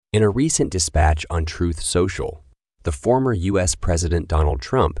In a recent dispatch on Truth Social, the former U.S. President Donald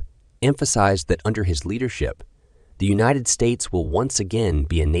Trump emphasized that under his leadership, the United States will once again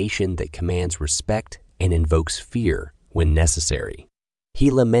be a nation that commands respect and invokes fear when necessary. He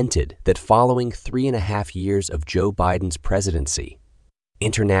lamented that following 3.5 years of Joe Biden's presidency,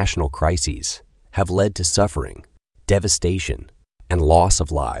 international crises have led to suffering, devastation, and loss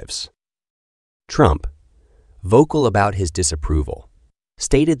of lives. Trump, vocal about his disapproval,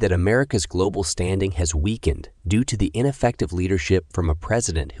 stated that America's global standing has weakened due to the ineffective leadership from a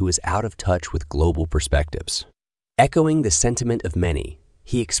president who is out of touch with global perspectives. Echoing the sentiment of many,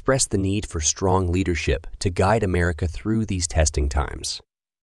 he expressed the need for strong leadership to guide America through these testing times.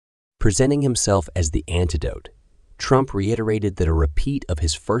 Presenting himself as the antidote, Trump reiterated that a repeat of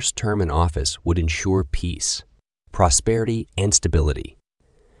his first term in office would ensure peace, prosperity, and stability.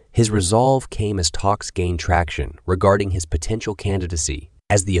 His resolve came as talks gained traction regarding his potential candidacy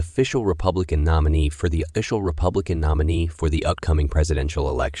as the official Republican nominee for the upcoming presidential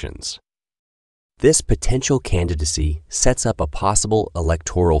elections. This potential candidacy sets up a possible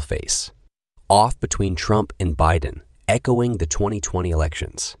electoral face, off between Trump and Biden, echoing the 2020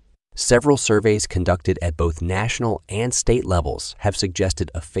 elections. Several surveys conducted at both national and state levels have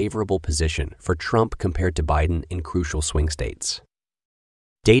suggested a favorable position for Trump compared to Biden in crucial swing states.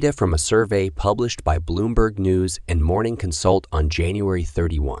 Data from a survey published by Bloomberg News and Morning Consult on January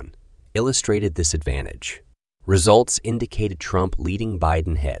 31 illustrated this advantage. Results indicated Trump leading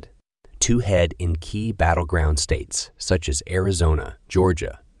Biden head-to-head in key battleground states such as Arizona,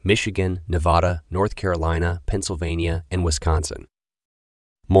 Georgia, Michigan, Nevada, North Carolina, Pennsylvania, and Wisconsin.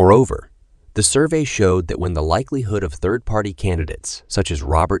 Moreover, the survey showed that when the likelihood of third-party candidates, such as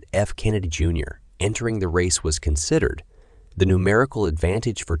Robert F. Kennedy Jr., entering the race was considered, the numerical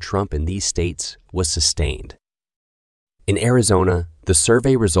advantage for Trump in these states was sustained. In Arizona, the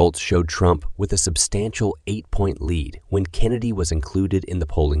survey results showed Trump with a substantial 8-point lead when Kennedy was included in the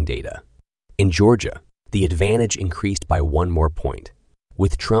polling data. In Georgia, the advantage increased by 1 more point,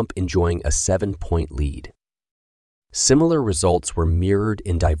 with Trump enjoying a 7-point lead. Similar results were mirrored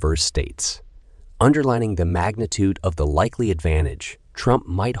in diverse states, underlining the magnitude of the likely advantage Trump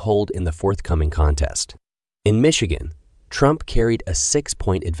might hold in the forthcoming contest. In Michigan, Trump carried a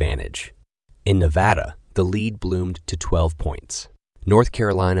 6-point advantage. In Nevada, the lead bloomed to 12 points. North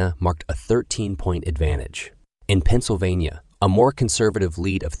Carolina marked a 13-point advantage. In Pennsylvania, a more conservative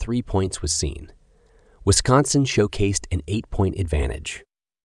lead of 3 points was seen. Wisconsin showcased an 8-point advantage.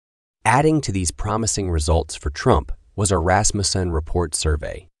 Adding to these promising results for Trump was a Rasmussen Report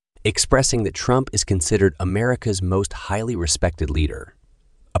survey, expressing that Trump is considered America's most highly respected leader,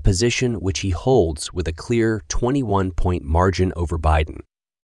 a position which he holds with a clear 21-point margin over Biden.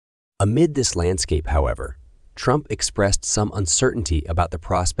 Amid this landscape, however, Trump expressed some uncertainty about the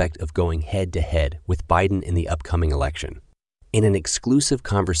prospect of going head-to-head with Biden in the upcoming election. In an exclusive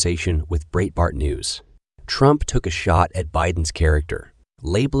conversation with Breitbart News, Trump took a shot at Biden's character,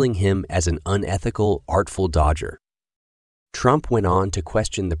 labeling him as an unethical, artful dodger. Trump went on to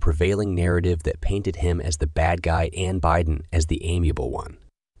question the prevailing narrative that painted him as the bad guy and Biden as the amiable one.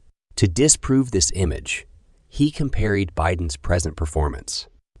 To disprove this image, he compared Biden's present performance,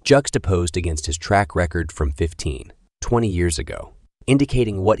 juxtaposed against his track record from 20 years ago,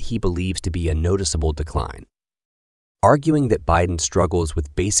 indicating what he believes to be a noticeable decline. Arguing that Biden struggles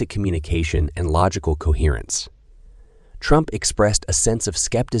with basic communication and logical coherence, Trump expressed a sense of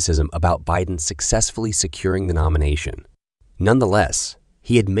skepticism about Biden successfully securing the nomination. Nonetheless,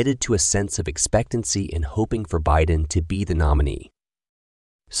 he admitted to a sense of expectancy in hoping for Biden to be the nominee.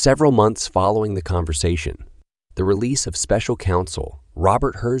 Several months following the conversation, the release of special counsel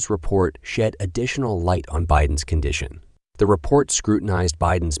Robert Hur's report shed additional light on Biden's condition. The report scrutinized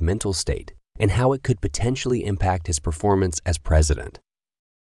Biden's mental state and how it could potentially impact his performance as president.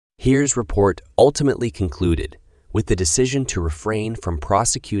 Hur's report ultimately concluded with the decision to refrain from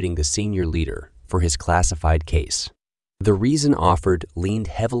prosecuting the senior leader for his classified case. The reason offered leaned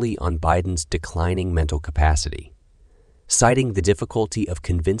heavily on Biden's declining mental capacity, citing the difficulty of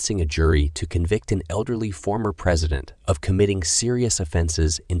convincing a jury to convict an elderly former president of committing serious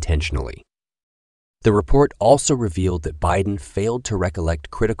offenses intentionally. The report also revealed that Biden failed to recollect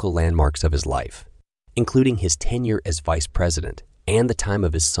critical landmarks of his life, including his tenure as vice president and the time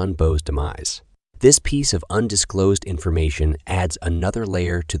of his son Beau's demise. This piece of undisclosed information adds another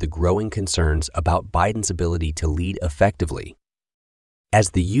layer to the growing concerns about Biden's ability to lead effectively. As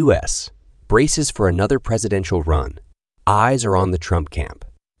the U.S. braces for another presidential run, eyes are on the Trump camp.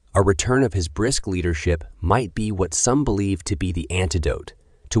 A return of his brisk leadership might be what some believe to be the antidote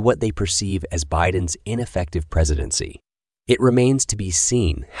to what they perceive as Biden's ineffective presidency. It remains to be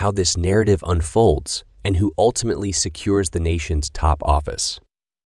seen how this narrative unfolds and who ultimately secures the nation's top office.